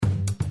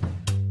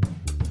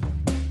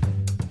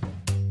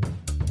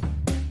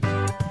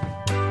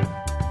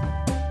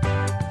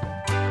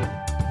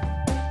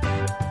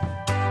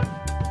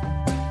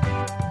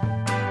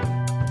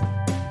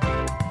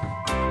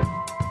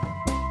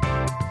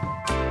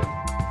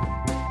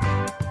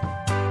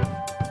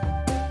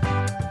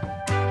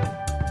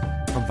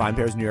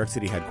VinePair's New York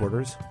City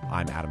headquarters,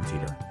 I'm Adam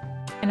Teeter.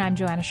 And I'm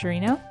Joanna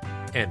Sciarrino.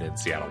 And in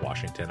Seattle,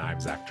 Washington, I'm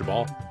Zach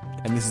Jabal.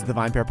 And this is the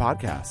VinePair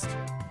podcast.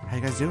 How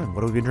you guys doing?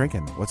 What have we been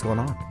drinking? What's going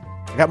on?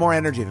 I got more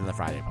energy than the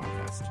Friday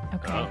podcast.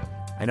 Okay.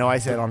 I know I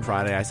said on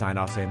Friday I signed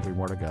off saying 3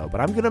 more to go, but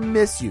I'm going to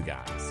miss you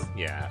guys.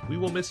 Yeah, we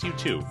will miss you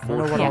too. I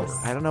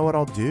don't know what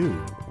I'll do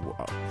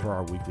for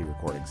our weekly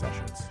recording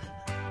sessions.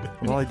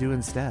 What will I do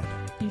instead?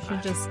 You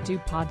should just do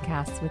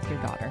podcasts with your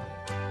daughter.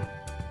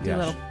 Do Yeah, a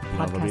little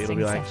podcasting it'll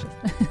be like, session.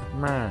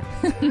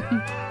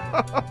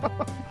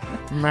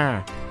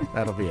 Meh.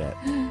 That'll be it.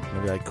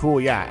 It'll be like,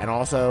 cool, yeah. And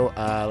also,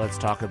 let's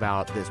talk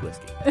about this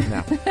whiskey.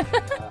 No.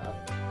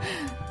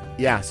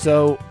 Yeah,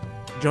 so,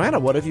 Joanna,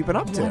 what have you been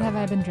up to? What have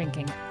I been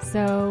drinking?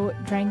 So,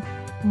 drank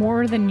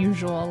more than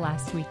usual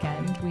last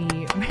weekend.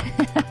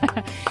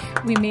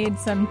 We made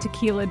some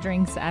tequila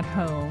drinks at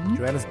home.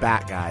 Joanna's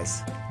back,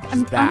 guys.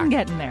 I'm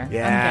getting there.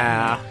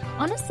 Yeah. I'm getting there.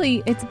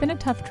 Honestly, it's been a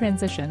tough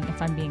transition,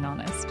 if I'm being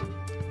honest.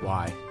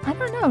 Why? I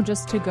don't know,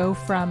 just to go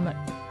from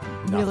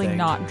really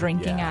not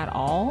drinking at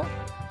all,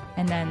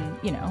 and then,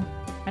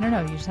 I don't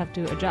know, you just have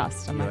to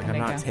adjust. I'm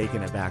not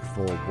taking it back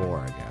full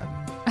bore again.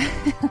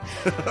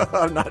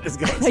 I'm not just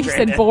going straight You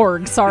said in.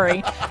 Borg,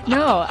 sorry.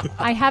 No,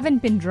 I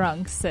haven't been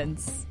drunk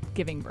since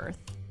giving birth.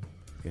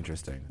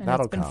 Interesting. And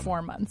That'll it's been come.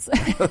 4 months.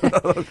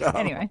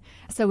 Anyway,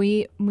 so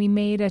we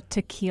made a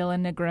tequila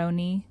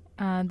Negroni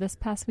this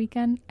past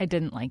weekend. I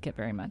didn't like it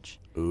very much.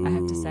 Ooh. I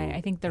have to say. I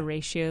think the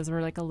ratios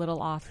were like a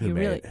little off.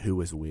 Who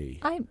was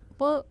we? I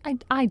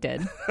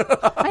did.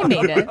 I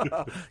made it.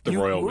 The you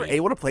royal were we.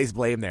 able to place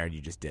blame there, and you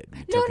just didn't.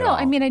 You No. took it all.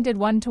 I mean, I did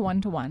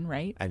 1-to-1-to-1,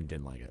 right? I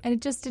didn't like it. And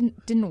it just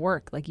didn't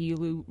work. Like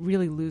you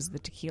really lose the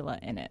tequila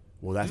in it.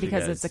 Well, that's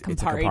because it's a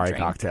Campari, drink.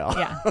 cocktail.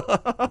 Yeah.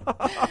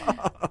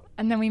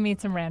 And then we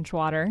made some ranch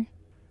water.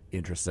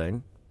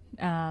 Interesting.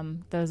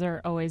 Those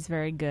are always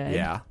very good.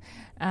 Yeah.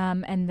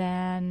 And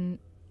then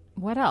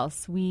what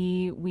else?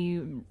 We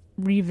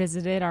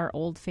revisited our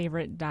old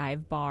favorite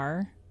dive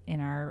bar in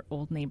our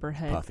old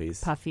neighborhood.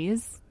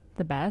 Puffy's,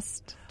 the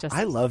best.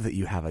 I love that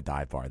you have a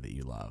dive bar that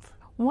you love.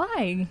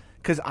 Why?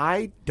 Because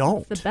I don't.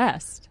 It's the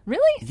best.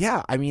 Really?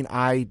 Yeah. I mean,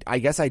 I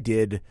guess I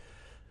did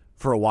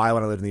for a while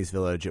when I lived in the East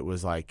Village. It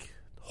was like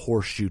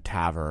Horseshoe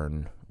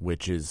Tavern,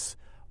 which is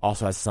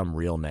also has some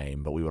real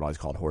name, but we would always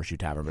call it Horseshoe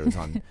Tavern. But it was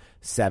on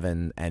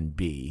 7 and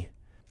B,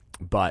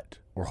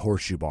 or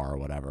Horseshoe Bar or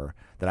whatever,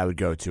 that I would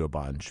go to a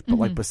bunch. But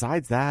like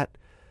besides that,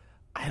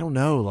 I don't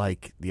know.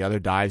 Like the other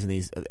dives in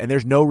these, and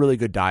there's no really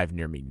good dive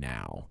near me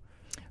now.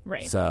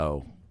 Right.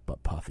 So,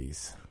 but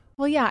Puffy's.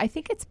 Well, yeah, I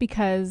think it's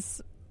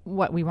because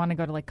we want to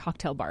go to like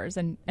cocktail bars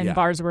and Yeah.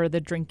 bars where the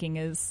drinking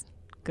is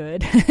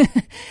good,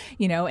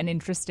 and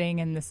interesting.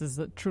 And this is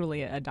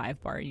truly a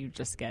dive bar. You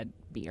just get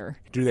beer.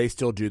 Do they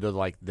still do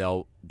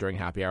they'll during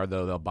happy hour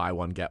though, they'll buy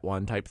one get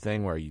one type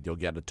thing where you'll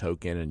get a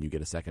token and you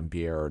get a second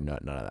beer, or none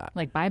of that?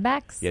 Like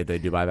buybacks? Yeah, they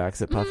do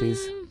buybacks at Puffy's.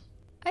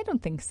 I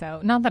don't think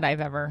so. Not that I've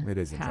ever It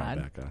is in had.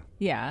 Tribeca.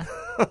 Yeah.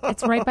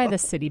 It's right by the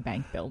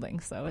Citibank building,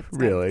 so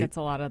it gets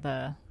a lot of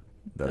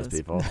Those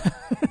people.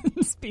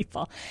 those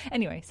people.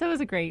 Anyway, so it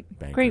was a great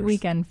Bankers.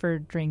 weekend for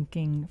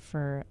drinking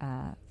for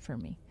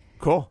me.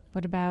 Cool.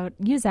 What about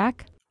you,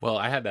 Zach? Well,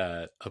 I had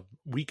a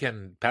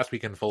past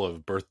weekend full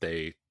of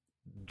birthday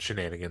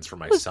shenanigans for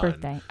my Whose son.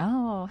 birthday?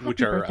 Oh, happy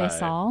Which are, birthday,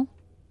 Saul.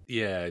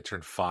 Yeah, I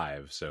turned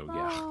 5, so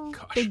Oh, yeah.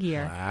 Gosh. big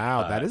year.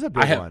 Wow, that is a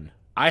big one.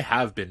 I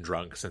have been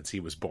drunk since he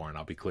was born,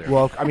 I'll be clear.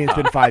 Well, I mean, it's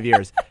been 5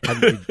 years.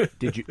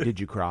 Did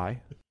you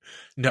cry?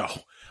 No.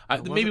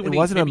 Maybe when it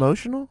wasn't maybe,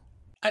 emotional.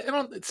 I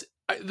don't.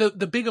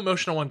 The big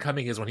emotional one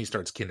coming is when he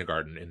starts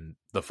kindergarten in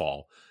the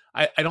fall.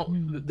 I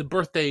don't. The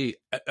birthday.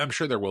 I'm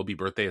sure there will be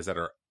birthdays that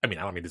are. I mean,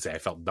 I don't mean to say I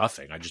felt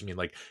nothing. I just mean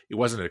like it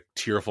wasn't a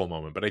tearful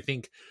moment. But I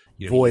think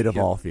Void of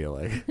all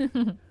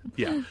feeling.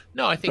 Yeah.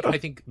 No, I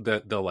think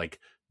the like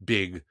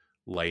big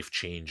life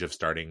change of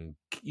starting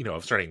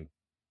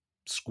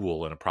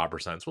school in a proper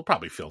sense will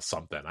probably feel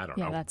something. I don't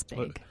know. Yeah, that's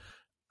big.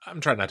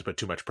 I'm trying not to put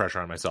too much pressure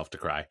on myself to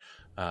cry.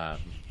 But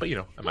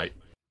I might.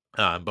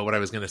 But what I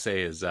was going to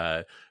say is,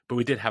 but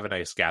we did have a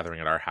nice gathering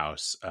at our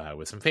house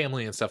with some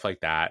family and stuff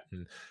like that,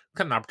 and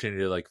kind of an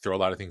opportunity to like throw a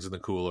lot of things in the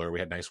cooler. We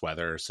had nice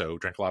weather, so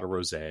drank a lot of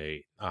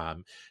rosé.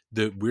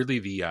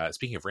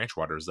 Speaking of ranch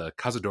waters, the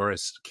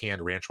Cazadores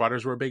canned ranch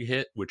waters were a big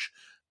hit, which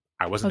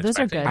I wasn't those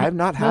expecting. are good. I have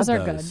not had those. those.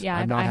 Are good. Yeah,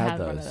 I've not I had had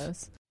those. one of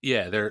those.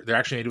 Yeah, they're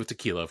actually made with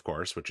tequila, of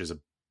course, which is a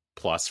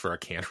plus for a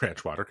canned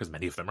ranch water because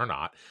many of them are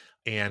not.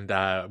 And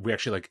we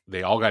actually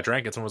they all got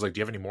drank, and someone was like, "Do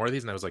you have any more of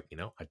these?" And I was like,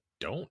 I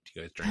don't.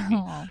 You guys drank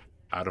me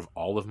out of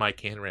all of my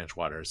canned ranch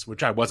waters,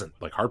 which I wasn't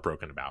like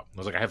heartbroken about. I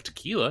was like, I have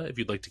tequila. If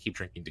you'd like to keep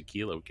drinking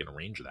tequila, we can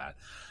arrange that.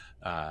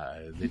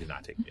 They did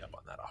not take me up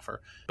on that offer.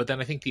 But then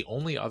I think the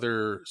only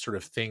other sort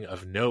of thing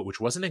of note,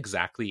 which wasn't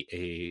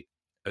exactly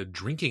a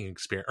drinking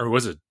experience, or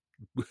was a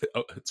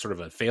sort of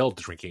a failed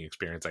drinking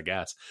experience, I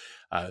guess.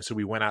 So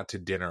we went out to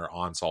dinner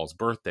on Saul's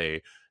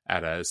birthday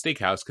at a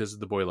steakhouse because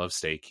the boy loves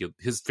steak.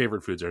 His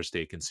favorite foods are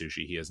steak and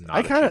sushi. He is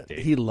not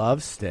He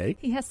loves steak.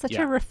 He has such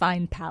a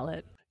refined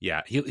palate.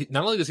 Yeah, he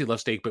not only does he love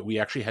steak, but we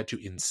actually had to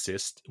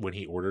insist when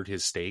he ordered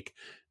his steak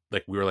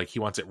like we were like, he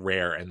wants it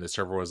rare, and the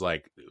server was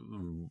like,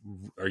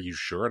 are you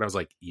sure? And I was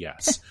like,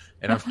 yes.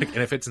 And I'm like,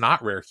 and if it's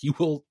not rare, he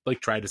will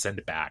like try to send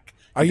it back.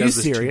 Are you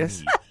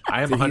serious?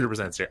 I am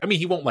 100% serious. I mean,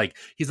 he won't like,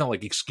 he's not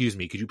like, excuse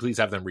me, could you please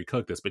have them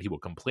recook this? But he will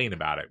complain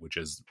about it, which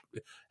is,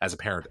 as a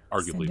parent,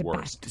 arguably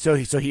worse. So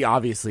he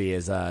obviously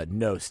is a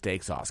no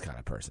steak sauce kind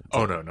of person.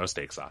 Oh no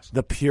steak sauce.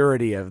 The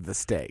purity of the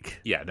steak.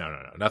 Yeah, no.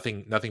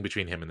 Nothing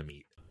between him and the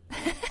meat.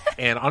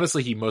 And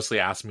honestly, he mostly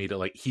asked me to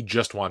like, he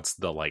just wants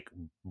the like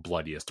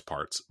bloodiest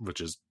parts,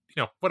 which is,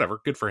 you know, whatever,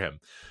 good for him.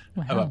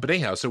 Wow. But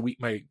anyhow, so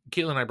Caitlin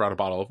and I brought a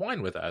bottle of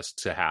wine with us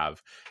to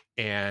have,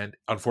 and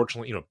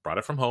unfortunately, you know, brought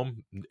it from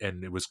home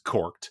and it was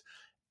corked.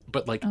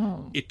 But like,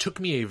 it took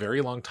me a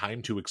very long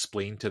time to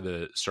explain to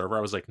the server.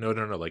 I was like, no,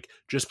 like,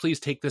 just please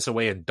take this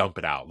away and dump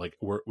it out. Like,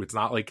 it's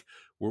not like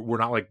we're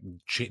not like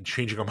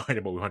changing our mind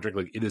about what we want to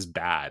drink. Like, it is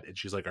bad. And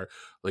she's like,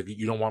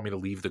 you don't want me to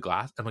leave the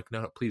glass? I'm like,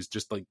 no, please,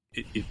 just like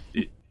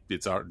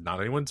it's not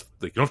anyone's,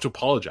 like, you don't have to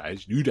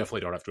apologize. You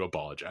definitely don't have to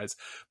apologize.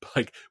 But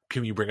like,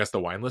 can you bring us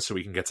the wine list so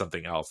we can get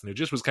something else? And it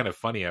just was kind of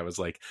funny. I was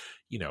like,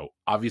 you know,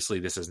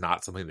 obviously this is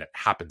not something that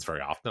happens very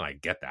often. I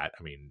get that.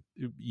 I mean,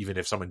 even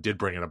if someone did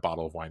bring in a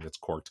bottle of wine that's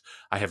corked,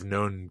 I have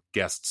known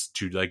guests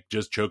to like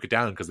just choke it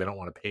down because they don't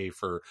want to pay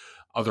for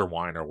other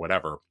wine or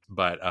whatever.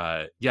 But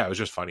yeah, it was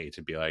just funny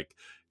to be like,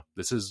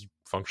 this is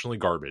functionally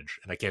garbage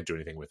and I can't do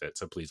anything with it.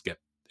 So please get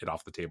it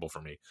off the table for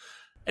me.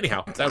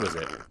 Anyhow, that was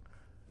it.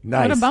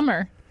 Nice. What a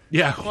bummer.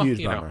 Yeah, well, Huge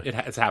you know, bummer.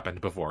 it's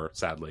happened before,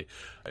 sadly,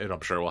 and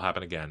I'm sure it will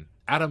happen again.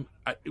 Adam,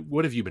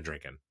 what have you been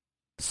drinking?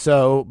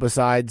 So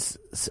besides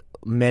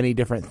many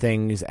different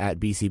things at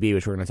BCB,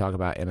 which we're going to talk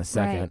about in a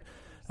second,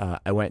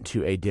 I went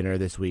to a dinner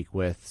this week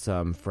with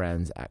some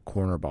friends at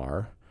Corner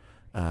Bar,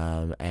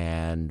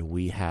 and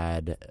we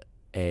had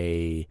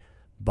a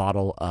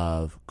bottle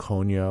of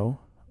Cogno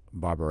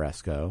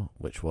Barbaresco,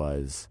 which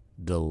was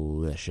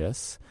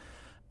delicious.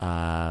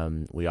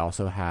 We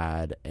also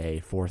had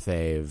a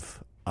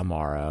Forthave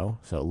Amaro,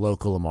 so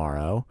local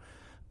Amaro.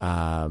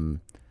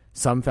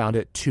 Some found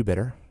it too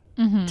bitter.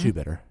 Too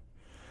bitter.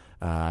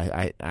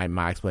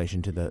 My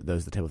explanation to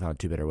those at the table found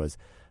too bitter was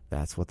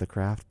that's what the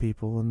craft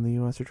people in the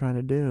U.S. are trying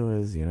to do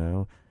is, you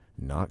know,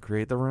 not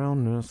create the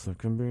roundness that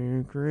can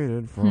be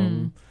created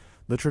from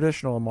the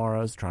traditional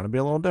Amaros, trying to be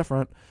a little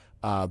different.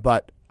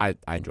 But I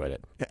enjoyed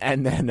it.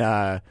 And then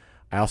I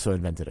also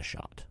invented a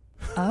shot.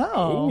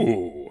 Oh.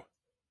 Ooh.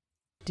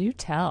 Do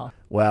tell.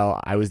 Well,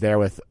 I was there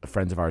with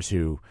friends of ours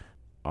who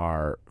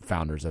are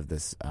founders of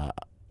this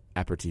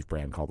aperitif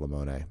brand called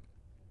Limone.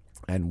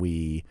 And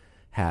we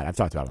had, I've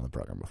talked about it on the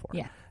program before.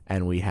 Yeah.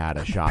 And we had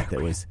a shot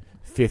that was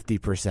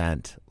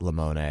 50%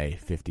 Limone,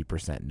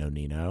 50%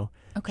 Nonino,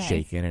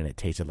 shaken, and it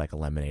tasted like a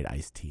lemonade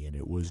iced tea, and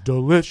it was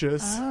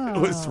delicious. Oh.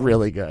 It was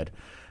really good.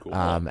 Cool.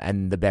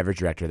 And the beverage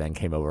director then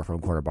came over from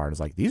Corner Bar and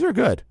was like, "These are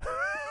good."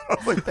 I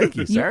was like, "Thank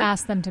you, sir." You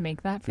asked them to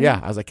make that for you? Yeah,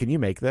 I was like, "Can you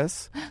make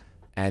this?"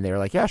 And they were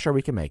like, "Yeah, sure,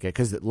 we can make it,"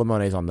 because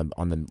Limone's on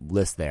the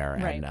list there,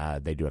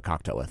 and they do a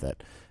cocktail with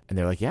it. And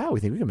they were like, "Yeah, we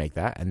think we can make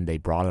that." And they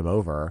brought him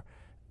over,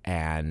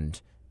 and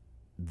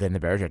then the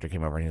beverage director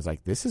came over and he was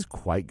like, "This is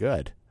quite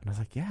good." And I was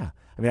like, "Yeah."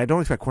 I mean, I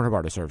don't expect Corner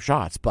Bar to serve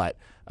shots, but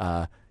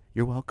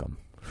you're welcome.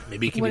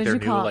 Maybe it can What be did their you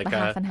new call it? like The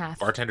half and half?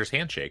 bartender's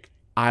handshake.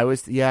 I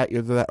was, yeah,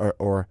 either that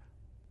or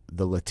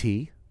the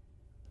Latte.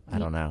 I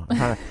don't know.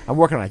 I'm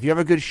working on it. If you have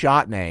a good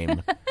shot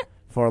name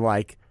for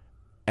like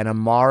an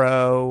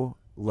Amaro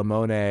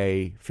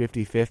Limone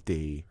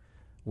 50-50,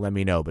 let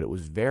me know. But it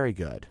was very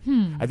good.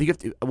 I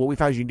think what we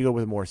found is you need to go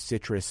with a more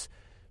citrus,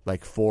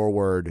 like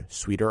forward,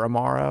 sweeter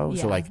Amaro.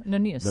 Yeah. So like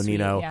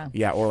Nonino,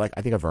 yeah, or like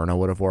I think a Verno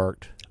would have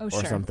worked or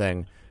sure.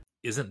 something.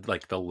 Isn't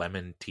like the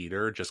lemon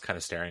teeter just kind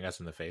of staring us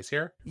in the face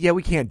here? Yeah,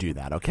 we can't do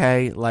that.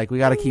 Okay, like we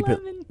got to keep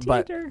it.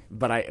 But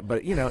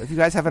you know, if you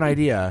guys have an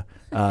idea,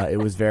 it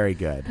was very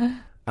good.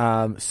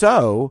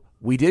 So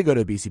we did go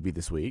to BCB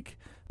this week,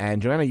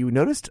 and Joanna, you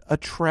noticed a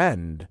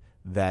trend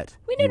that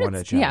you wanted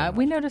to chat about.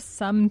 We noticed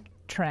some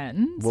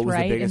trends. What was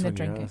right, the biggest in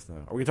the one you drinking? noticed,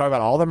 though? Are we talking about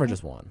all of them or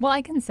just one? Well,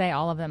 I can say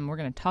all of them. We're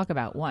going to talk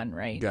about one,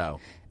 right? Go.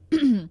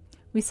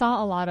 We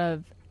saw a lot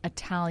of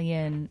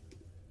Italian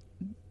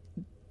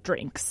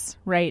drinks,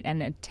 right?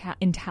 And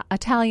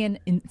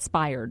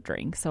Italian-inspired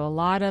drinks. So a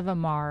lot of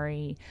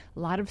Amari, a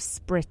lot of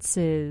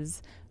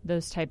spritzes,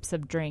 those types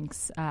of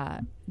drinks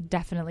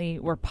definitely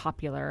were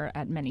popular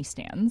at many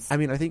stands. I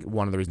mean, I think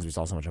one of the reasons we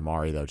saw so much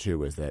Amari, though,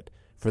 too, is that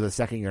for the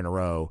second year in a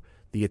row,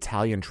 the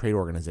Italian trade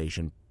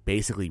organization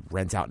basically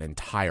rents out an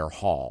entire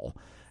hall.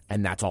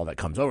 And that's all that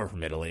comes over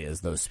from Italy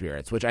is those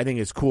spirits, which I think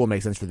is cool,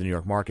 makes sense for the New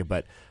York market.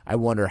 But I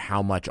wonder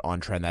how much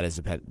on trend that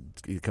is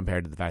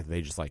compared to the fact that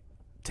they just like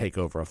take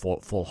over a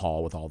full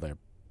hall with all their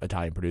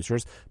Italian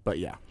producers. But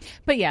yeah.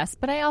 But yes,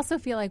 but I also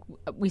feel like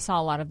we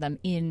saw a lot of them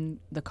in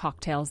the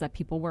cocktails that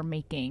people were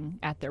making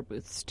at their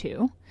booths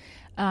too.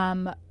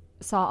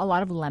 Saw a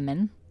lot of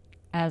lemon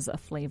as a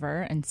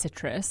flavor and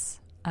citrus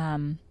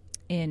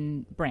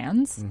in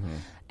brands,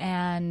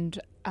 and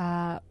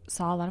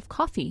saw a lot of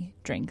coffee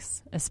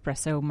drinks,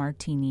 espresso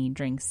martini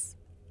drinks,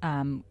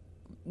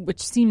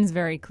 which seems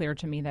very clear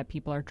to me that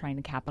people are trying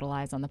to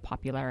capitalize on the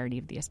popularity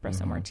of the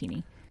espresso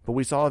martini. But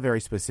we saw a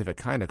very specific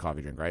kind of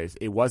coffee drink, right?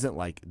 It wasn't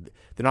like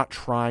they're not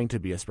trying to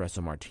be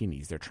espresso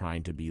martinis. They're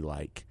trying to be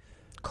like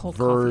Cold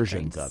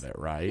versions coffee of it,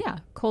 right? Yeah,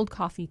 cold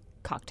coffee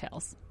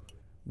cocktails.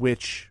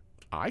 Which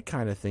I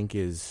kind of think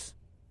is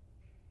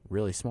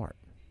really smart.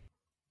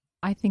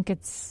 I think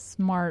it's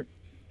smart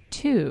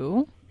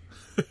too,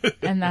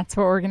 and that's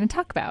what we're going to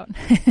talk about.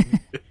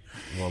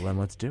 Well, then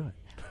let's do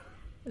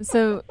it.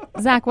 So,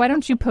 Zach, why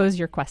don't you pose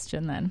your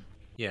question then?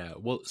 Yeah,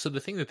 well, so the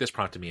thing that this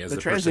prompted me as The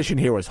the transition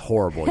here was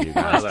horrible, you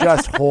guys.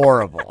 Just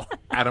horrible.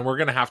 Adam, we're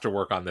going to have to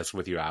work on this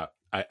with you out.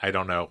 I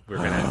don't know. We're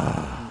going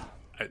to...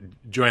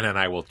 Joanna and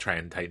I will try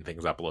and tighten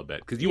things up a little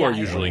bit because you are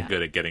usually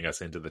good at getting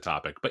us into the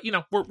topic. But,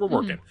 we're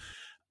working.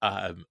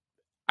 I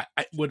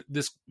would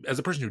this as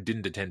a person who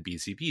didn't attend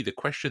BCP, the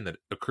question that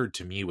occurred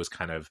to me was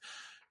kind of,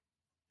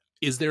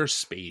 is there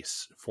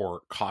space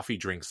for coffee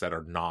drinks that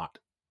are not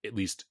at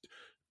least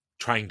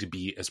trying to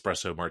be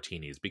espresso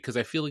martinis? Because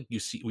I feel like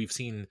we've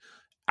seen,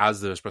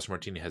 as the espresso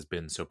martini has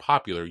been so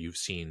popular, you've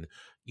seen,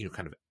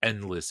 kind of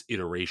endless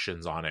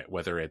iterations on it,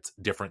 whether it's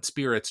different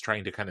spirits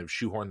trying to kind of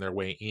shoehorn their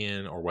way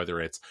in, or whether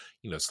it's,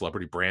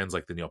 celebrity brands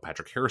like the Neil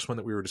Patrick Harris one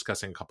that we were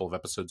discussing a couple of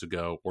episodes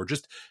ago, or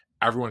just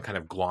everyone kind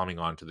of glomming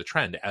onto the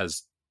trend,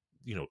 as,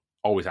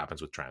 always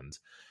happens with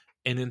trends.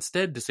 And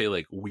instead to say,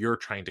 like, we're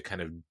trying to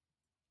kind of,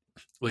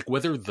 like,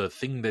 whether the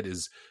thing that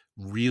is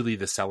really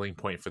the selling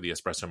point for the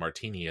espresso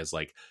martini is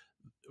like,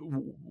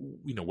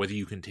 whether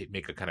you can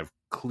make a kind of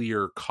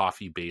clear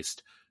coffee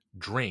based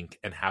drink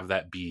and have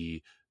that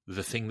be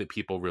the thing that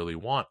people really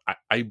want.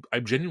 I'm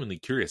genuinely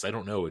curious. I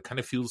don't know. It kind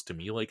of feels to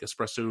me like the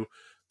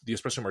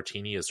espresso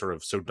martini is sort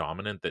of so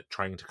dominant that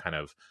trying to kind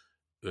of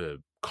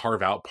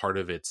carve out part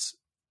of its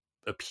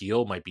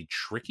appeal might be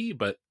tricky,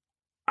 but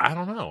I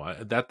don't know.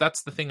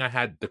 That's the thing I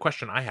had, the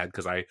question I had,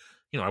 because I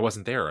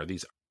wasn't there. Are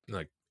these,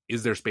 like,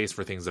 is there space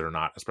for things that are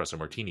not espresso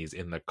martinis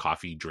in the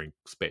coffee drink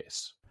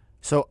space?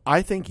 So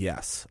I think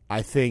yes.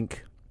 I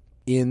think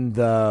in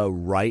the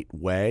right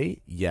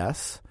way,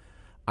 yes.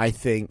 I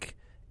think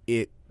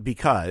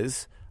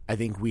because I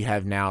think we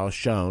have now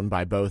shown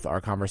by both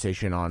our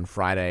conversation on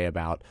Friday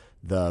about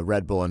the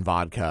Red Bull and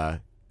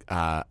vodka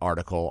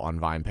article on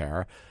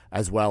VinePair,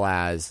 as well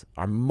as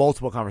our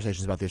multiple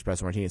conversations about the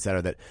espresso martini, et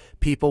cetera, that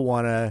people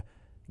want to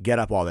get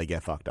up while they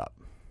get fucked up.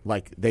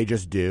 Like, they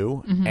just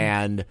do. Mm-hmm.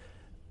 And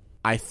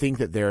I think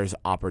that there's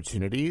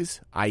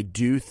opportunities. I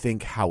do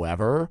think,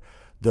 however,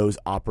 those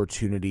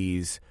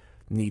opportunities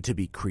need to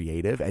be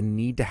creative and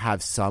need to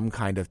have some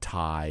kind of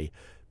tie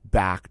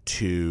back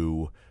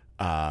to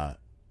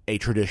a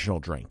traditional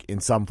drink in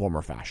some form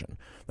or fashion.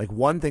 Like,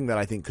 one thing that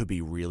I think could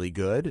be really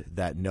good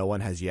that no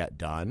one has yet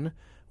done,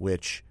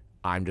 which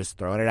I'm just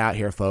throwing it out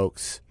here,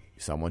 folks,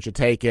 someone should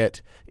take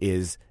it,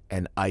 is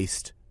an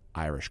iced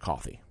Irish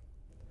coffee.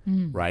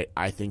 Right?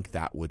 I think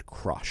that would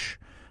crush.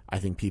 I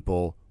think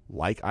people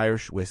like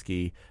Irish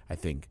whiskey. I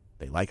think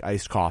they like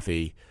iced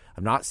coffee.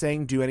 I'm not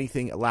saying do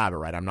anything elaborate,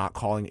 right? I'm not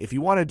calling, if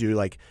you want to do,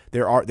 like,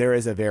 there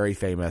is a very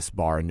famous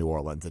bar in New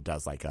Orleans that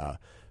does like a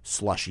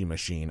slushy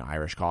machine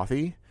Irish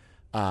coffee.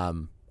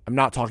 I'm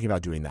not talking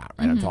about doing that,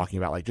 right? Mm-hmm. I'm talking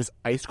about like just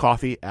iced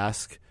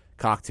coffee-esque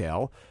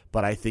cocktail,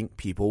 but I think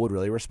people would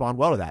really respond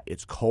well to that.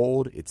 It's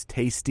cold, it's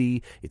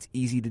tasty, it's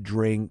easy to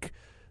drink.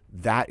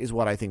 That is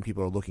what I think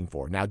people are looking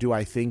for. Now, do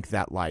I think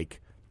that,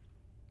 like,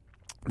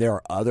 there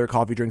are other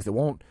coffee drinks that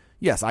won't?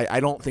 Yes, I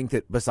don't think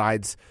that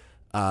besides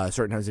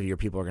certain times of year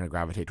people are going to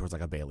gravitate towards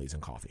like a Baileys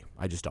and coffee.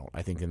 I just don't.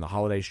 I think in the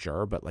holidays,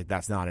 sure, but like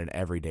that's not an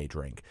everyday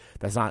drink.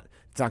 It's not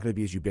going to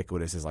be as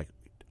ubiquitous as like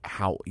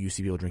how you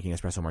see people drinking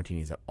espresso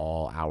martinis at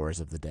all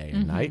hours of the day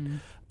and night.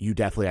 You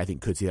definitely, I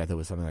think, could see that there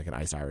was something like an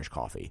iced Irish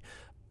coffee.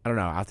 I don't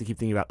know. I have to keep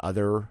thinking about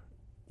other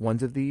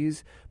ones of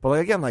these. But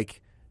like, again,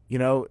 like,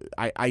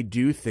 I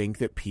do think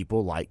that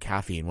people like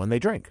caffeine when they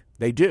drink.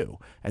 They do.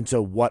 And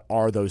so what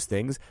are those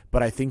things?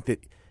 But I think that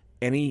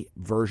any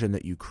version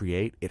that you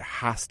create, it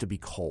has to be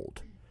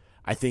cold.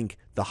 I think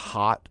the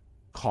hot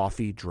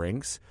coffee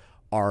drinks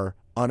are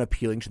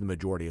unappealing to the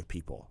majority of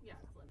people.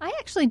 I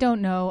actually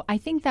don't know. I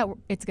think that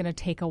it's going to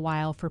take a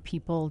while for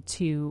people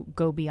to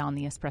go beyond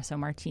the espresso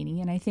martini.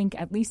 And I think,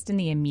 at least in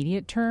the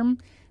immediate term,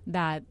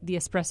 that the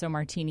espresso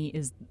martini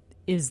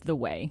is the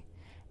way.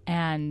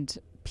 And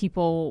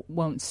people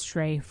won't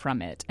stray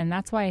from it. And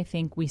that's why I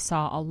think we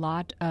saw a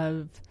lot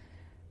of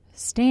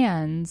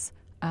stands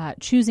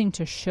choosing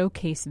to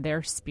showcase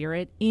their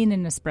spirit in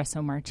an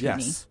espresso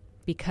martini. Yes.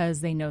 Because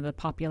they know the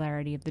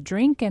popularity of the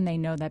drink and they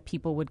know that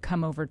people would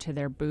come over to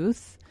their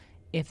booth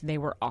if they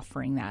were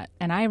offering that.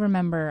 And I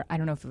remember, I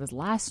don't know if it was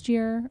last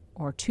year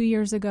or 2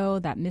 years ago,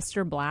 that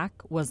Mr. Black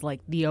was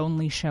like the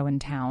only show in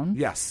town.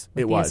 Yes,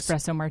 it was. The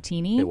espresso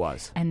martini. It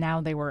was. And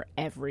now they were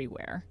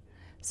everywhere.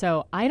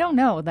 So I don't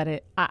know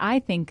that I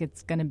think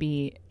it's going to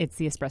be, it's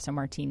the espresso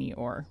martini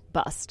or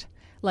bust.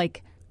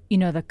 Like,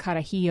 the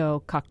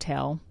Carajillo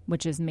cocktail,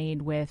 which is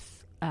made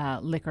with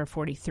liquor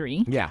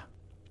 43. Yeah.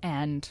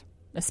 And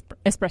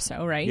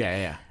espresso, right?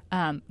 Yeah.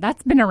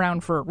 That's been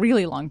around for a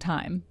really long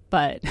time,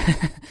 but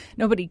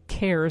nobody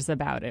cares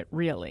about it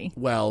really.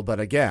 Well, but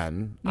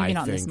again, Maybe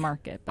not in this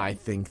market. But. I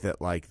think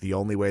that like the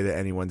only way that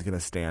anyone's going to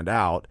stand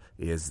out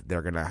is it's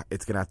going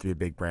to have to be a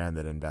big brand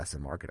that invests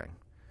in marketing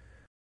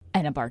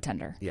and a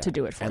bartender to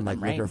do it for them, like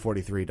right? Liquor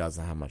 43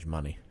 doesn't have much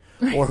money,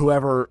 or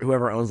whoever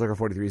owns Liquor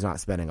 43 is not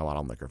spending a lot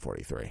on Liquor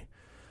 43.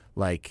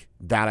 Like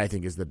that, I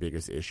think is the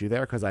biggest issue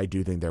there, because I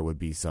do think there would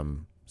be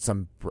some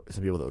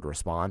people that would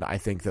respond. I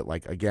think that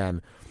like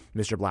again,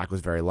 Mr. Black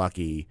was very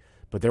lucky,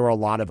 but there were a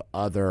lot of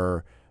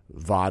other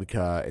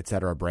vodka, et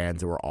cetera,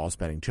 brands that were all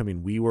spending too. I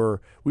mean, we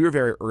were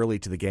very early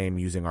to the game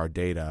using our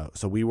data,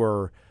 so we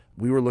were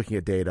looking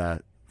at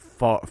data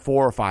 4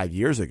 or 5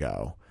 years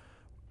ago,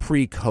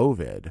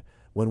 pre-COVID,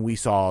 when we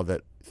saw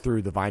that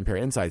through the VinePair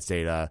Insights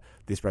data,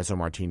 the espresso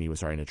martini was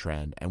starting to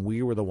trend, and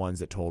we were the ones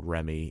that told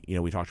Remy. You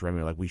know, we talked to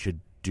Remy like we should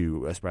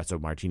do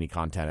espresso martini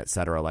content, et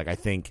cetera. Like I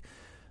think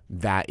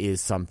that is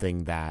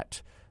something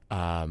that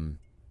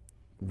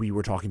we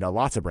were talking to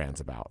lots of brands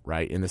about,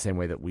 right? In the same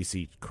way that we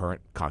see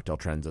current cocktail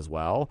trends as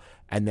well.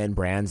 And then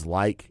brands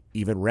like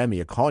even Remy,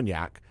 a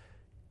cognac,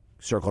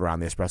 circled around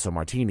the espresso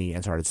martini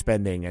and started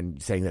spending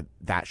and saying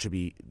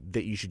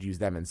that you should use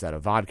them instead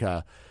of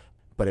vodka.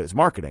 But it was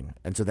marketing.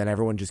 And so then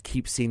everyone just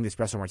keeps seeing the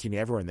espresso martini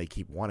everywhere and they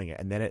keep wanting it.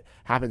 And then it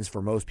happens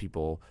for most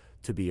people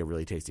to be a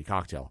really tasty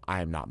cocktail.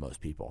 I am not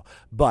most people,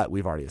 but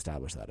we've already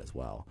established that as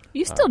well.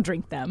 You still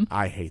drink them.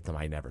 I hate them.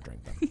 I never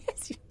drink them.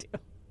 Yes, you do.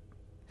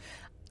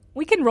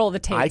 We can roll the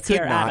tapes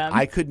here, Adam.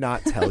 I could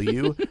not tell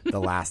you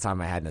the last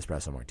time I had an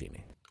espresso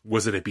martini.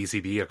 Was it at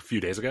BCB a few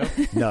days ago?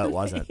 No, it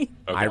wasn't.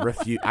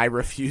 Okay. I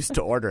refused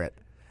to order it,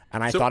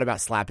 and I thought about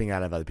slapping it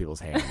out of other people's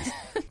hands,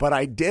 but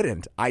I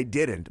didn't.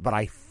 But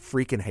I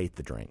freaking hate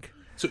the drink.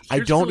 So I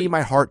don't need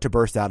my heart to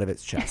burst out of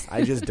its chest.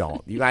 I just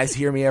don't. You guys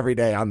hear me every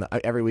week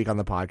on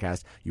the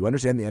podcast. You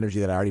understand the energy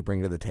that I already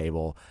bring to the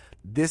table.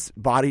 This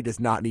body does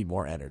not need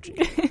more energy.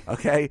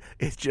 Okay?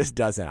 It just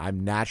doesn't.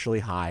 I'm naturally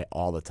high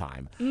all the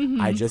time.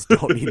 Mm-hmm. I just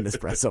don't need an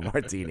espresso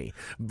martini.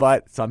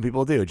 But some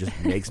people do. It just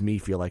makes me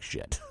feel like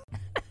shit.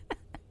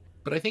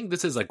 But I think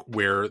this is like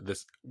where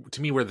this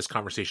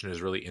conversation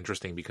is really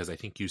interesting, because I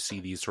think you see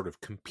these sort of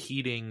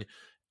competing,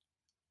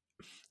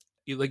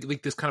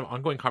 like this kind of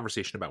ongoing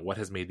conversation about what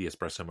has made the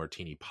espresso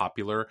martini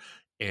popular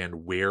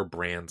and where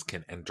brands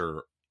can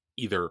enter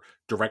either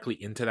directly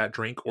into that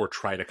drink or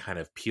try to kind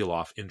of peel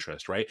off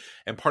interest, right?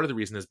 And part of the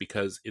reason is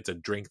because it's a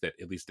drink that,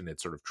 at least in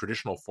its sort of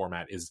traditional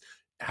format,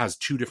 has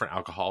two different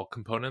alcohol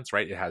components,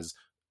 right? It has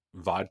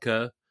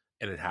vodka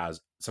and it has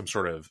some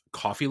sort of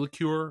coffee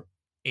liqueur.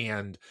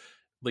 And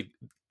like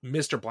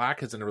Mr.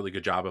 Black has done a really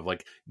good job of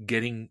like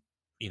getting,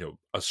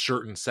 a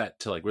certain set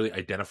to like really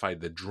identify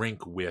the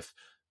drink with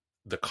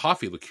the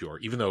coffee liqueur,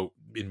 even though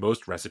in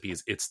most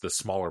recipes it's the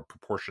smaller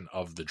proportion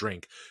of the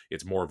drink.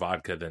 It's more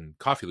vodka than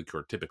coffee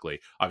liqueur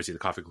typically. Obviously the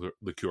coffee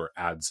liqueur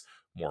adds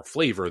more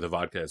flavor. The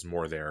vodka is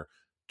more there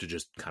to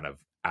just kind of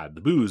add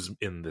the booze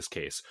in this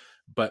case.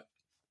 But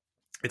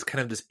it's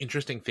kind of this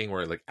interesting thing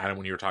where, like, Adam,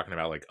 when you were talking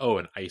about like,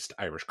 an iced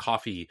Irish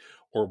coffee,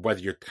 or whether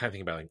you're kind of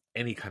thinking about like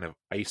any kind of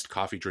iced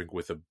coffee drink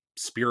with a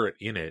spirit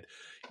in it,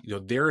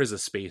 there is a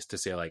space to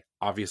say like,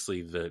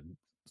 obviously the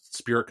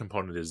spirit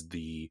component is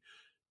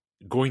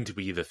going to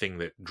be the thing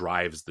that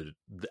drives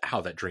how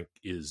that drink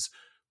is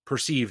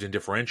perceived and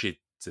differentiates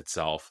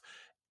itself.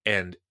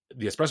 And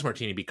the espresso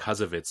martini,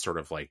 because of its sort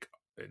of like,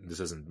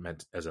 this isn't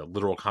meant as a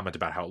literal comment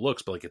about how it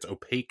looks, but like its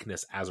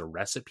opaqueness as a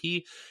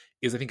recipe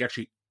is, I think,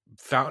 actually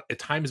found at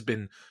times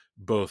been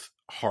both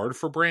hard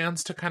for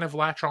brands to kind of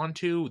latch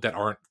onto that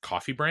aren't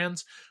coffee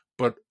brands,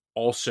 but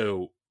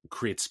also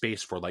create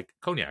space for like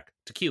cognac,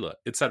 tequila,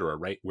 etc.,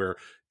 right? Where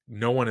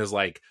no one is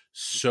like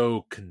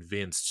so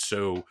convinced,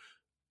 so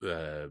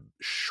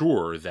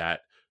sure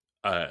that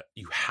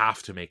you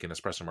have to make an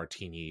espresso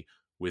martini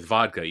with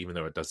vodka, even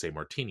though it does say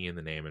martini in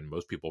the name, and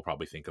most people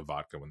probably think of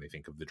vodka when they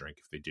think of the drink,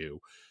 if they do.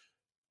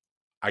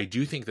 I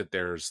do think that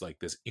there's like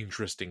this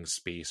interesting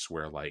space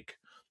where, like,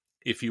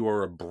 if you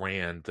are a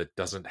brand that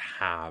doesn't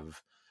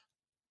have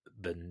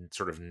the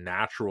sort of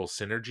natural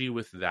synergy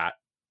with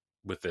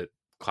the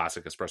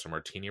classic espresso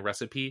martini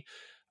recipe,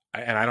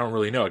 and I don't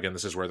really know, again,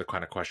 this is where the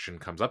kind of question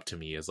comes up to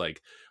me, is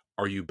like,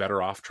 are you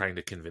better off trying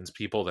to convince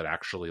people that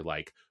actually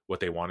like what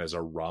they want is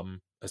a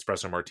rum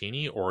espresso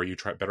martini, or are you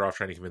better off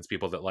trying to convince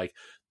people that like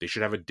they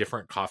should have a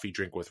different coffee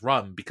drink with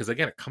rum? Because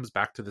again, it comes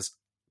back to this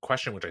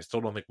question, which I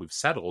still don't think we've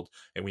settled,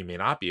 and we may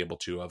not be able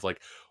to, of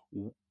like,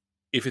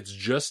 if it's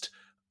just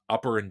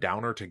upper and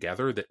downer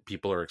together that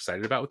people are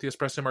excited about with the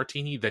espresso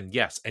martini, then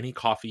yes, any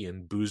coffee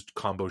and booze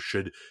combo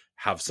should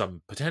have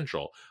some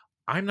potential.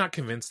 I'm not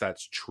convinced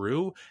that's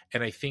true.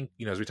 And I think,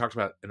 as we talked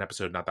about an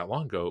episode not that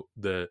long ago,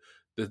 the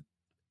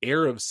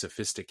air of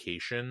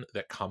sophistication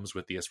that comes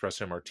with the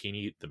espresso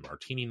martini, the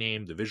martini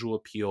name, the visual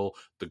appeal,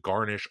 the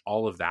garnish,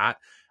 all of that,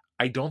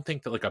 I don't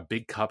think that like a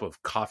big cup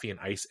of coffee and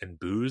ice and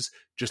booze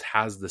just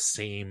has the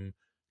same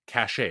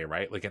cachet,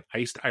 right? Like an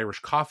iced Irish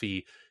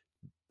coffee,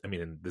 I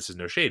mean, and this is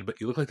no shade, but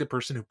you look like the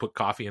person who put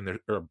coffee in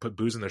or put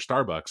booze in their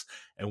Starbucks,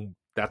 and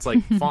that's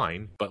like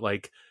fine. But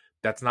like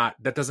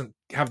that doesn't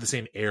have the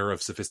same air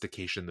of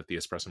sophistication that the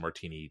espresso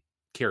martini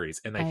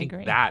carries. And I think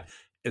agree. that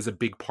is a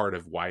big part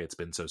of why it's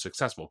been so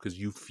successful, because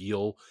you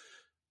feel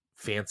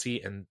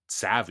fancy and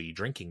savvy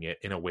drinking it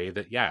in a way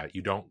that,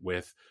 you don't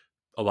with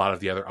a lot of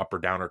the other up or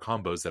downer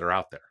combos that are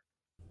out there.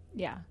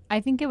 Yeah. I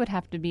think it would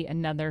have to be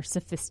another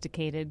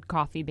sophisticated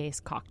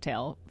coffee-based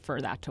cocktail for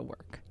that to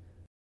work.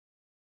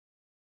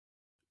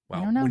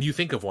 Well, when you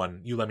think of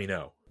one, you let me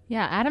know.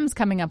 Yeah, Adam's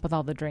coming up with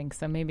all the drinks,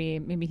 so maybe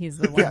he's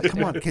the one. Yeah,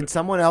 come on. Can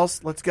someone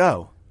else? Let's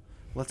go.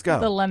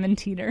 The lemon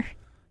teeter.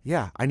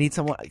 Yeah, I need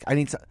someone.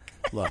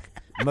 Look,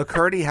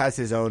 McCurdy has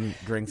his own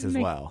drinks as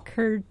well.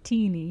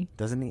 McCurtini.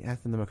 Doesn't he?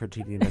 After the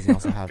McCurtini, does he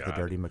also have the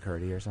dirty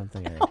McCurdy or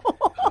something?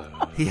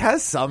 He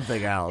has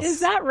something else. Is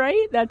that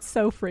right? That's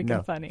so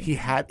freaking funny. He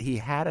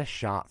had a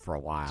shot for a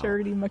while.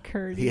 Dirty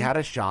McCurdy. He had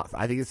a shot.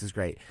 I think this is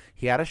great.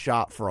 He had a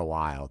shot for a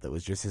while that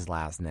was just his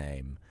last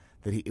name.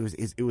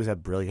 It was a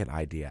brilliant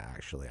idea,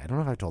 actually. I don't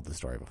know if I've told this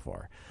story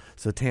before.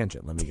 So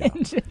tangent, let me go.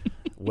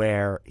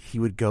 Where he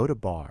would go to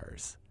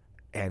bars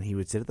and he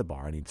would sit at the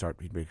bar and he'd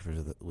break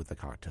with the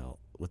cocktail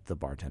with the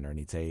bartender, and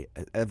he'd say,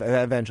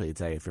 eventually he'd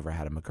say, "If you ever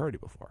had a McCurdy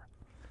before?"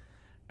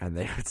 And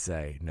they would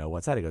say, "No,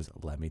 what's that?" He goes,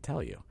 "Let me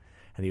tell you."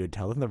 And he would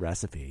tell them the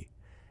recipe,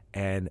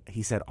 and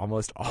he said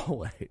almost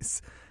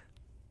always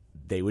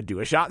they would do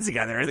a shot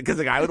together because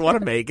the guy would want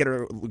to make it,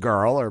 or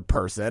girl or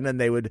person, and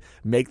they would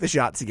make the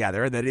shot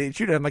together, and then he'd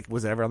shoot it. I'm like,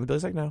 was it ever on the bill?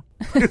 He's like, no.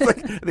 It's like,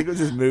 I think it was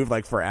his move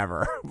like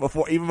forever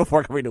even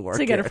before coming to work.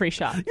 To get a free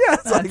shot. Yeah,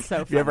 it's That's like, so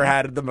have you ever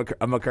had a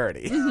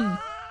McCurdy?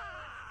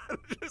 Mm-hmm.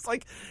 Just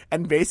like,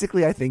 and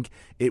basically, I think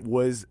it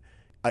was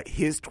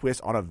his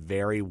twist on a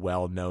very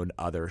well-known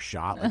other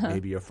shot, like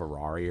maybe a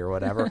Ferrari or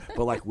whatever,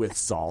 but like with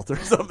salt or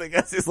something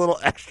as his little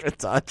extra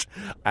touch.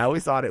 I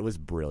always thought it was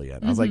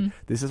brilliant. I was like,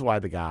 this is why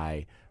the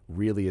guy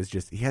really is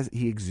just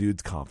he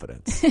exudes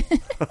confidence.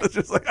 I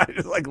just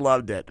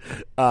loved it.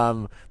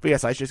 But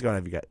yes, I should just go.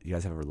 Have you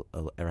guys ever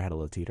had a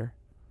little teeter?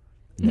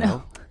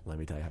 No. Let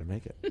me tell you how to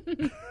make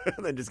it.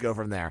 And then just go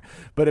from there.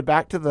 But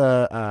back to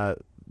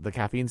the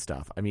caffeine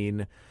stuff. I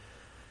mean,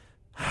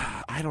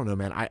 I don't know,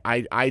 man.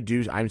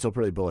 I'm still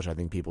pretty bullish. I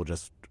think people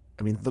just,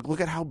 I mean,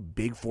 look at how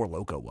big Four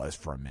Loko was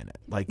for a minute.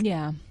 Like,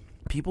 yeah,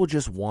 people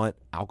just want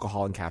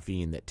alcohol and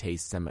caffeine that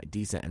tastes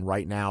semi-decent. And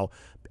right now,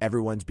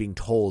 everyone's being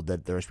told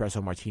that their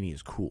espresso martini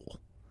is cool.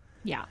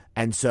 Yeah.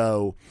 And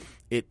so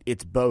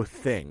it's both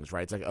things,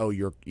 right? It's like, oh,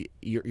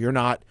 you're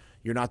not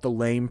the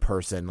lame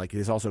person. Like,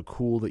 it's also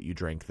cool that you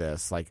drink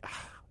this. Like,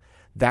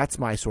 that's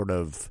my sort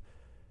of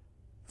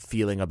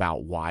feeling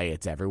about why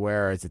it's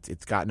everywhere.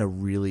 It's done a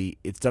really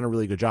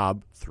good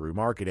job through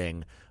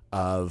marketing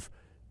of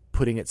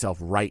putting itself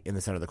right in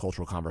the center of the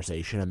cultural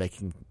conversation and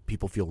making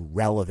people feel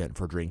relevant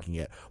for drinking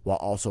it, while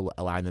also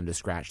allowing them to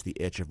scratch the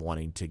itch of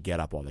wanting to get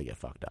up while they get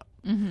fucked up.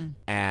 Mm-hmm.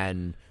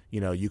 And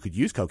you could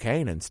use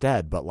cocaine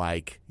instead, but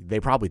like, they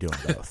probably doing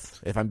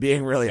both. If I'm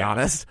being really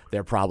honest,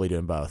 they're probably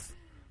doing both.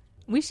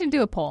 We should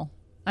do a poll.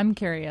 I'm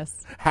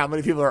curious. How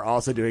many people are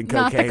also doing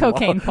cocaine? Not the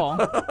cocaine poll.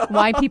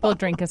 Why people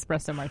drink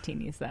espresso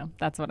martinis, though?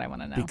 That's what I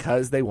want to know.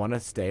 Because they want to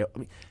stay.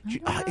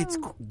 I mean,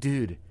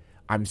 dude,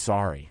 I'm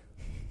sorry.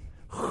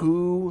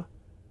 Who?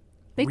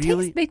 They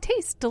really?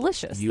 taste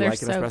delicious. You They're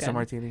like an so espresso good.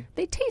 martini?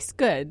 They taste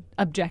good,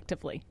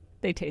 objectively.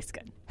 They taste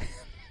good.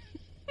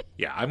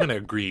 Yeah, I'm going to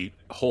agree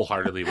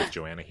wholeheartedly with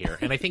Joanna here,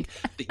 and I think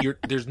that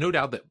there's no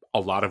doubt that a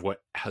lot of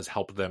what has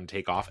helped them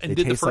take off and they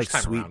did taste the first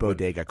like time sweet around,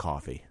 bodega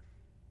coffee.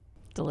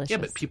 Delicious. Yeah,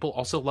 but people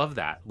also love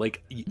that.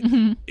 Like,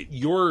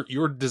 your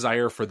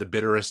desire for the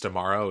bitterest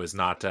tomorrow is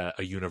not a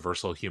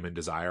universal human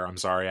desire. I'm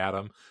sorry,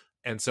 Adam.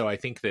 And so I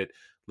think that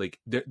like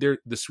the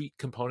sweet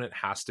component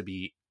has to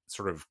be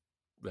sort of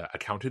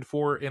accounted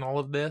for in all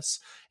of this,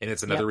 and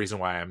it's another reason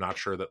why I'm not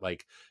sure that,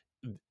 like,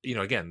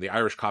 again, the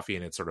Irish coffee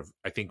in its sort of,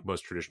 I think,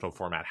 most traditional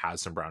format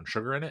has some brown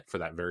sugar in it for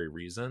that very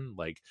reason.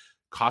 Like,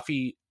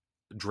 coffee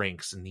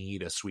drinks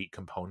need a sweet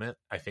component,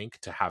 I think,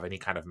 to have any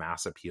kind of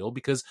mass appeal,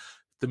 because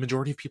the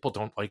majority of people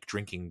don't like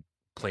drinking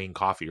plain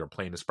coffee or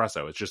plain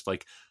espresso. It's just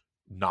like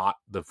not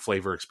the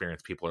flavor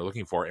experience people are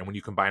looking for. And when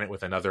you combine it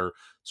with another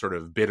sort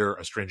of bitter,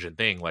 astringent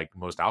thing like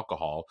most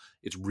alcohol,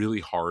 it's really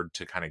hard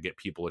to kind of get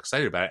people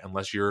excited about it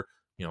unless you're,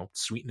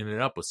 sweetening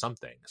it up with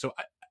something. So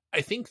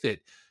I think that,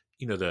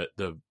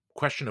 the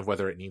question of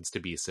whether it needs to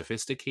be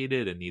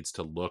sophisticated and needs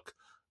to look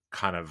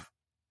kind of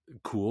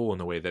cool in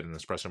the way that an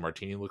espresso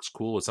martini looks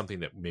cool is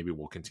something that maybe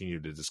we'll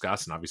continue to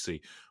discuss. And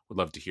obviously would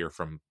love to hear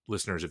from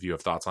listeners if you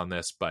have thoughts on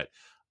this. But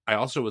I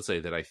also would say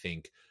that I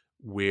think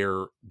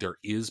where there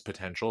is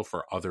potential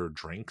for other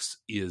drinks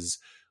is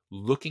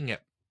looking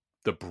at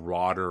the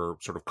broader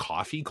sort of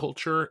coffee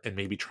culture and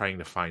maybe trying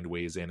to find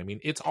ways in. I mean,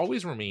 it's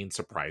always remained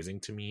surprising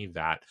to me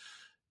that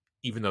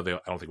even though I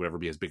don't think it would ever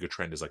be as big a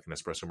trend as like an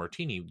espresso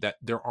martini, that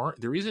there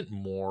isn't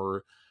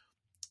more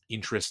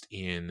interest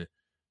in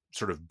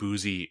sort of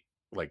boozy,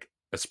 like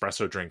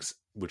espresso drinks,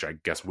 which I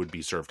guess would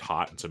be served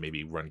hot, and so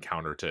maybe run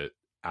counter to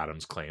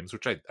Adam's claims,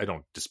 which I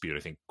don't dispute. I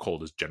think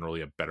cold is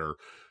generally a better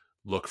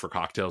look for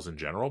cocktails in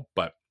general,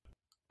 but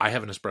I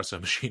have an espresso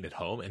machine at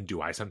home, and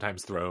do I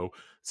sometimes throw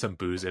some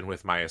booze in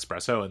with my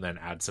espresso and then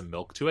add some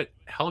milk to it?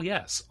 Hell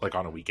yes. Like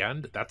on a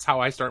weekend, that's how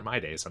I start my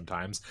day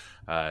sometimes,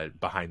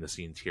 behind the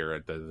scenes here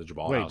at the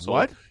Jabal household.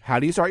 What? How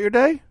do you start your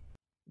day?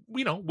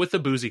 With the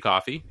boozy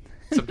coffee.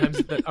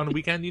 Sometimes on a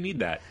weekend you need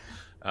that,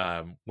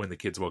 when the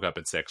kids woke up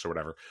at 6 or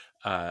whatever.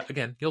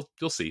 Again,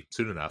 you'll see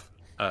soon enough.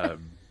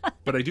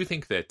 But I do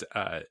think that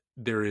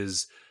there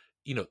is,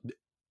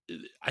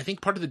 I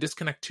think part of the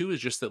disconnect too is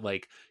just that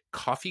like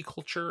coffee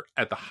culture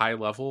at the high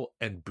level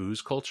and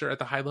booze culture at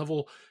the high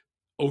level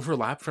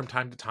overlap from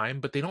time to time,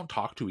 but they don't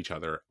talk to each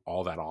other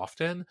all that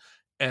often.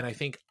 And I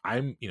think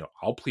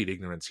I'll plead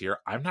ignorance here.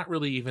 I'm not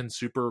really even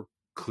super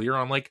clear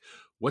on like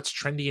what's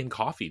trendy in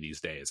coffee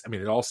these days. I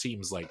mean, it all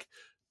seems like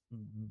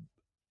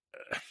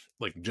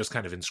just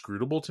kind of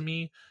inscrutable to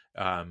me.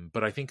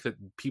 But I think that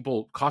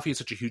coffee is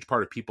such a huge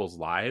part of people's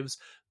lives,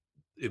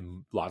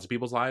 in lots of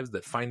people's lives,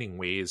 that finding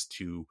ways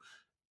to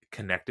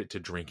connect it to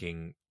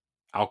drinking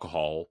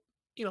alcohol,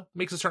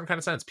 makes a certain kind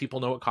of sense. People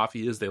know what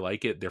coffee is. They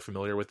like it. They're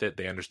familiar with it.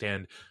 They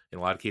understand in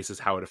a lot of cases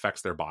how it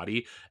affects their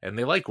body, and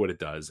they like what it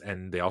does.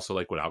 And they also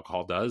like what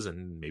alcohol does.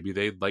 And maybe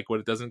they like what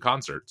it does in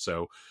concert.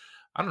 So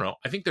I don't know.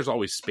 I think there's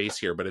always space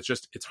here, but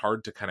it's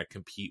hard to kind of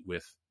compete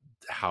with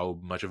how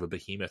much of a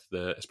behemoth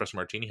the espresso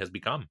martini has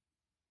become.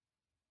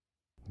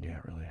 Yeah,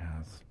 it really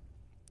has.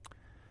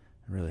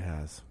 It really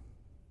has.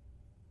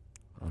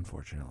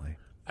 Unfortunately.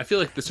 I feel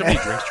like there's so many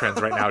drinks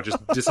trends right now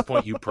just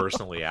disappoint you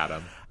personally,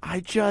 Adam.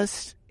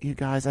 You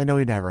guys, I know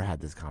we never had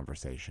this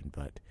conversation,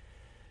 but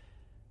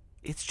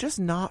it's just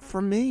not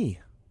for me.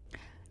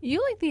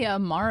 You like the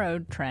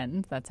Amaro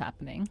trend that's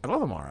happening. I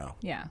love Amaro.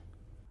 Yeah.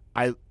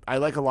 I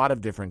like a lot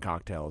of different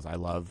cocktails. I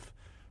love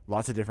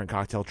lots of different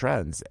cocktail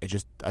trends. It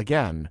just,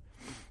 again,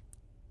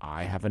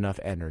 I have enough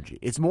energy.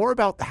 It's more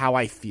about how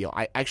I feel.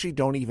 I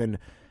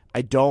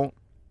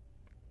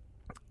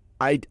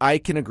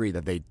can agree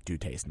that they do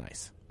taste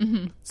nice.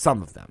 Mm-hmm.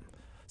 Some of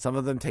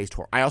them taste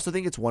horrible. I also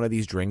think it's one of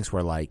these drinks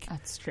where like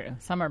that's true.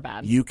 Some are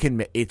bad.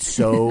 It's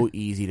so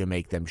easy to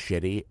make them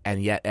shitty, and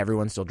yet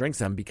everyone still drinks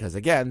them because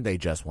again they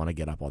just want to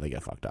get up while they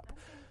get fucked up.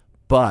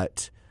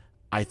 But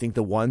I think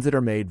the ones that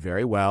are made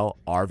very well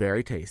are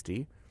very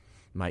tasty.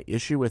 My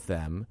issue with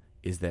them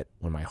is that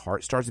when my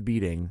heart starts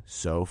beating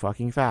so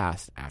fucking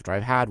fast after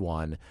I've had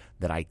one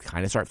that I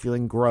kind of start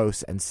feeling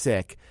gross and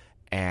sick,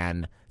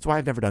 and that's why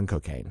I've never done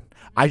cocaine.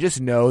 I just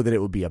know that it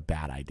would be a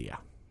bad idea.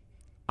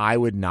 I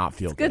would not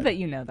feel good. It's good that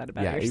you know that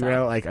about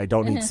yourself. Like I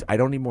don't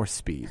need more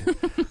speed.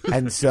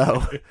 and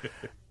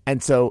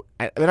so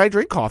I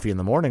drink coffee in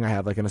the morning. I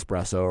have like an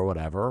espresso or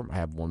whatever. I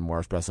have one more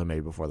espresso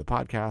maybe before the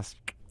podcast.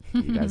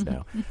 You guys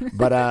know.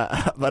 But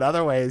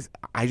other ways,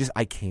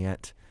 I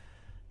can't.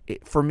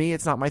 For me,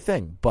 it's not my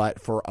thing. But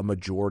for a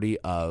majority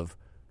of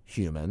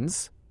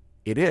humans,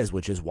 it is,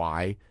 which is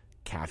why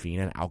caffeine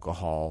and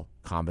alcohol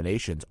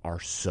combinations are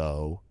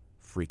so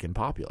freaking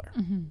popular.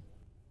 Mm-hmm.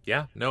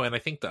 Yeah, no, and I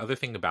think the other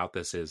thing about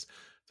this is,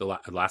 the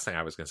last thing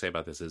I was going to say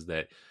about this is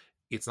that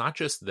it's not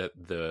just that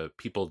the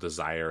people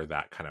desire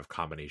that kind of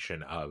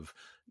combination of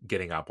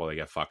getting up while they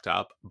get fucked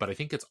up, but I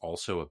think it's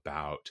also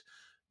about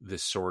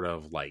this sort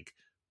of like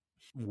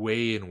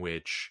way in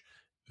which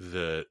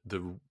that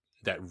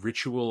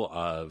ritual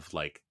of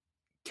like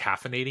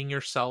caffeinating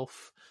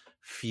yourself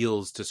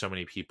feels to so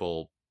many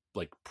people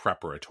like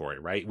preparatory,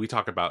 right? We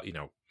talk about,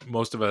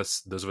 most of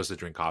us, those of us that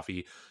drink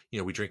coffee,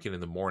 we drink it in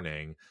the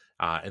morning,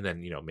 and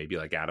then, maybe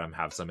like Adam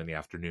have some in the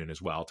afternoon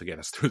as well to get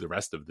us through the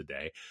rest of the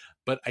day.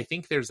 But I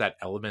think there's that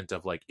element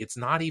of like, it's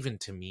not even,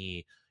 to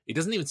me, it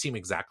doesn't even seem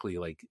exactly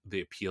like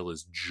the appeal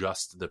is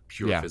just the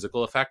pure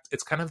physical effect.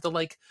 It's kind of the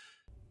like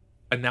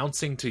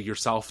announcing to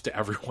yourself, to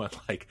everyone,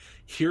 like,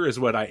 here is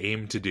what I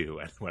aim to do.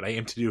 And what I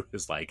aim to do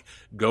is like,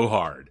 go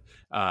hard.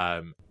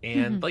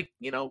 And like,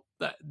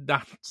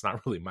 that's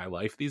not really my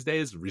life these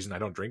days. The reason I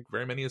don't drink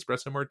very many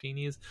espresso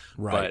martinis,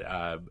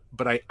 right.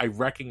 But I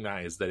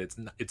recognize that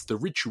it's the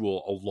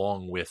ritual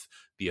along with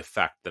the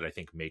effect that I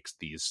think makes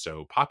these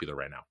so popular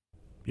right now.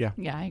 Yeah,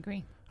 I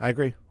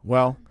agree.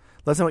 Well,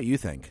 let us know what you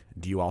think.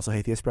 Do you also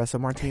hate the espresso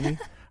martini?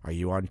 Are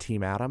you on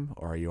Team Adam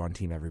or are you on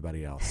Team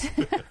everybody else? Hit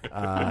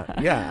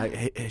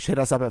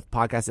us up at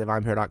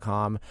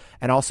podcast@vinepair.com.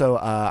 And also,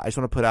 I just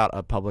want to put out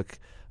a public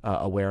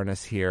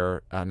awareness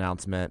here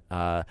announcement.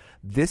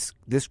 This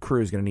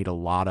crew is going to need a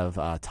lot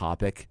of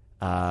topic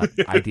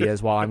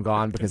ideas while I'm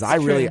gone, because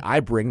I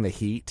bring the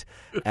heat,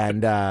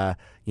 and I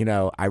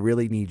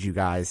really need you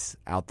guys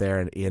out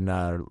there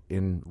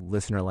in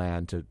listener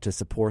land to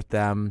support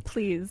them,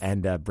 please,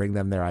 and bring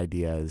them their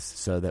ideas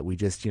so that we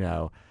just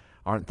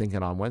aren't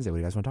thinking on Wednesday, what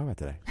do you guys want to talk about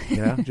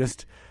today?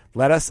 Just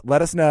let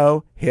us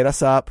know. Hit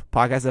us up,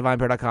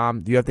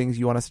 podcast@vinepair.com. Do you have things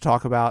you want us to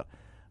talk about?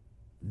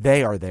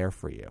 They are there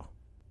for you.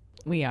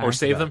 We are. Or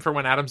save them for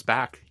when Adam's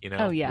back.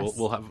 Oh, yes.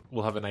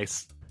 We'll have a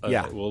nice.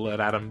 We'll let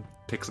Adam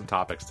pick some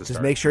topics to start.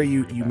 Just make sure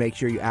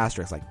you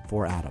asterisk like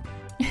for Adam.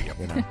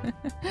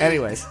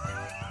 Anyways,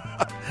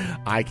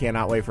 I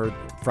cannot wait for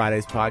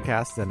Friday's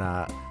podcast, and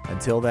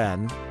until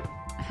then,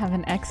 have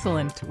an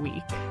excellent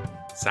week.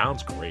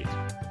 Sounds great.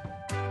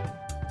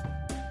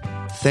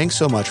 Thanks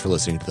so much for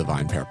listening to the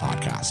VinePair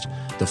Podcast,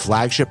 the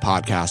flagship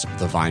podcast of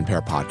the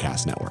VinePair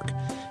Podcast Network.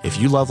 If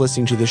you love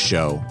listening to this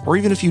show, or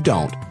even if you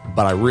don't,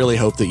 but I really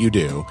hope that you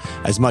do,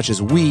 as much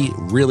as we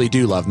really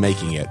do love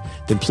making it,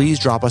 then please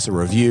drop us a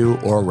review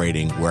or a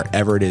rating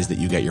wherever it is that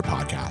you get your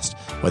podcast,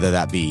 whether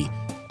that be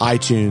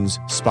iTunes,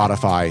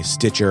 Spotify,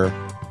 Stitcher,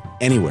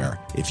 anywhere.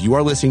 If you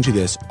are listening to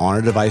this on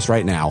a device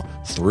right now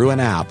through an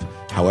app,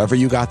 however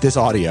you got this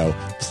audio,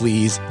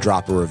 please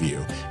drop a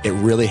review. It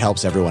really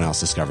helps everyone else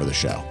discover the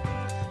show.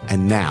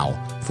 And now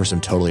for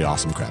some totally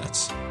awesome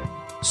credits.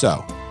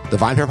 So, the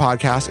VinePair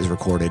Podcast is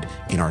recorded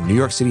in our New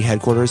York City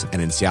headquarters and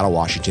in Seattle,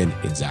 Washington,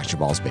 in Zach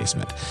Jabal's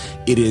basement.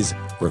 It is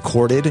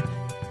recorded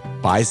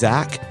by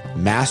Zach,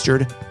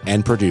 mastered,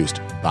 and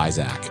produced by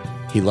Zach.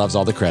 He loves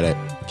all the credit.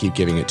 Keep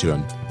giving it to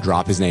him.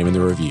 Drop his name in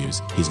the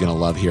reviews. He's going to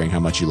love hearing how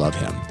much you love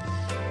him.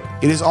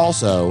 It is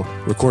also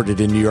recorded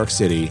in New York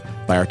City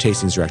by our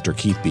tastings director,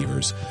 Keith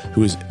Beavers,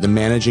 who is the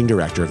managing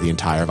director of the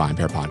entire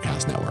VinePair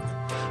Podcast Network.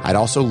 I'd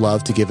also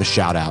love to give a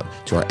shout out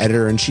to our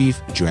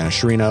editor-in-chief, Joanna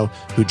Sherino,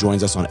 who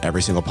joins us on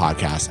every single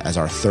podcast as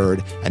our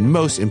third and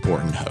most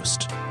important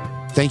host.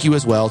 Thank you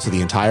as well to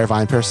the entire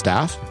VinePair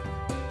staff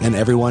and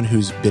everyone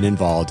who's been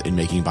involved in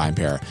making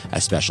VinePair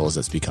as special as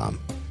it's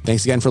become.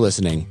 Thanks again for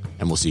listening,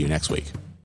 and we'll see you next week.